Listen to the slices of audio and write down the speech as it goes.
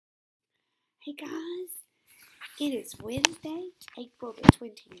Hey guys, it is Wednesday, April the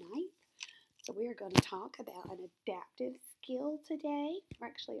 29th. So we are going to talk about an adaptive skill today, or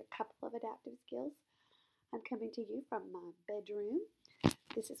actually a couple of adaptive skills. I'm coming to you from my bedroom.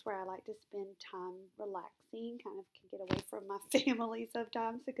 This is where I like to spend time relaxing, kind of can get away from my family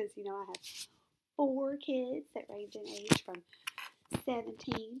sometimes because, I have 4 kids that range in age from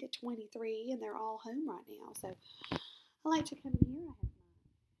 17 to 23, and they're all home right now. So I like to come in here.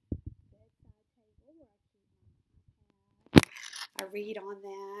 I read on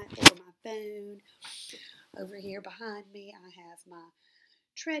that or my phone. Over here behind me, I have my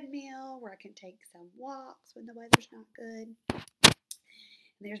treadmill where I can take some walks when the weather's not good.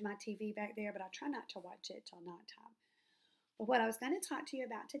 And there's my TV back there, but I try not to watch it till nighttime. But what I was going to talk to you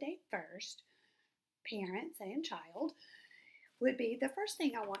about today first, parents and child, would be the first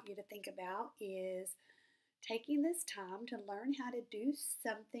thing I want you to think about is taking this time to learn how to do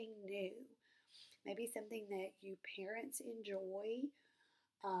something new. Maybe something that you parents enjoy,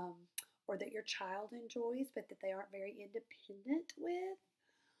 or that your child enjoys, but that they aren't very independent with,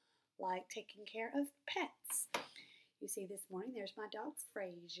 like taking care of pets. You see, this morning there's my dog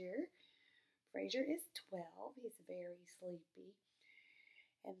Frazier. Frazier is 12. He's very sleepy.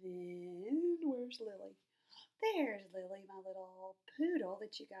 And then, where's Lily? There's Lily, my little poodle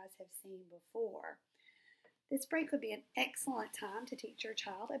that you guys have seen before. This break would be an excellent time to teach your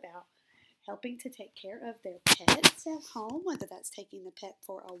child about helping to take care of their pets at home, whether that's taking the pet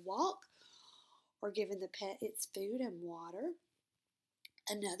for a walk or giving the pet its food and water.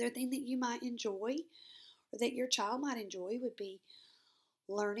 Another thing that you might enjoy or that your child might enjoy would be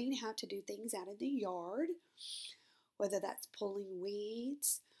learning how to do things out in the yard, whether that's pulling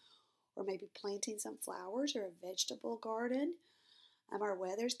weeds or maybe planting some flowers or a vegetable garden. Our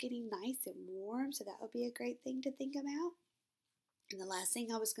weather's getting nice and warm, so that would be a great thing to think about. And the last thing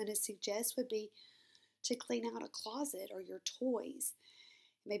I was going to suggest would be to clean out a closet or your toys.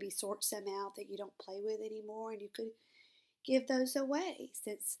 Maybe sort some out that you don't play with anymore, and you could give those away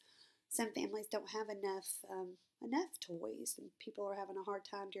since some families don't have enough toys and people are having a hard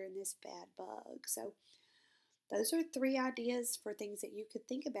time during this bad bug. So those are 3 ideas for things that you could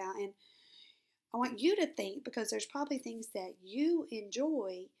think about, and I want you to think because there's probably things that you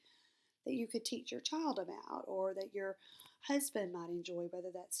enjoy that you could teach your child about, or that your husband might enjoy, whether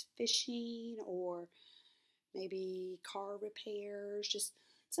that's fishing or maybe car repairs, just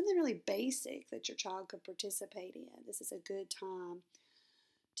something really basic that your child could participate in. This is a good time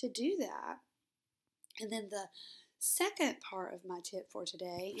to do that. And then the second part of my tip for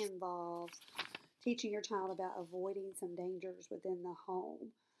today involves teaching your child about avoiding some dangers within the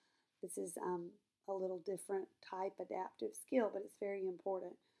home. This is a little different type adaptive skill, but it's very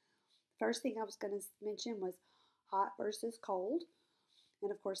important. First thing I was going to mention was hot versus cold.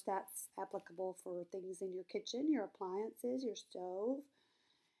 And of course, that's applicable for things in your kitchen, your appliances, your stove,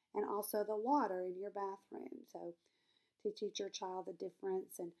 and also the water in your bathroom. So to teach your child the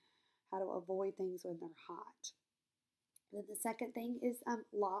difference and how to avoid things when they're hot. Then the second thing is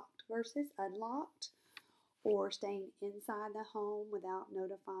locked versus unlocked, or staying inside the home without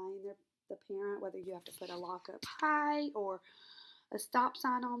notifying the parent, whether you have to put a lock up high or a stop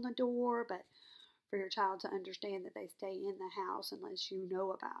sign on the door, but for your child to understand that they stay in the house unless you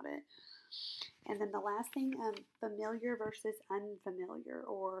know about it. And then the last thing, familiar versus unfamiliar,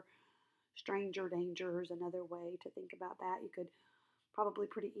 or stranger danger is another way to think about that. You could probably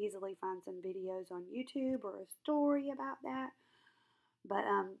pretty easily find some videos on YouTube or a story about that. But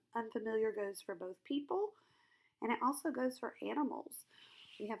unfamiliar goes for both people, and it also goes for animals.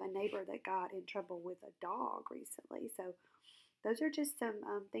 We have a neighbor that got in trouble with a dog recently, so those are just some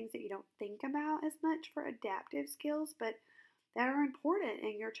things that you don't think about as much for adaptive skills, but that are important,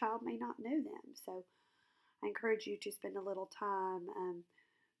 and your child may not know them. So I encourage you to spend a little time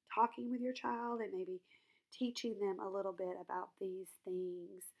talking with your child and maybe teaching them a little bit about these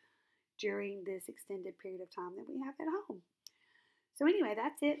things during this extended period of time that we have at home. So anyway,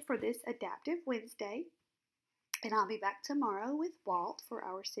 that's it for this Adaptive Wednesday, and I'll be back tomorrow with Walt for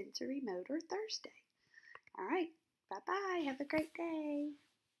our Sensory Motor Thursday. All right. Bye-bye. Have a great day.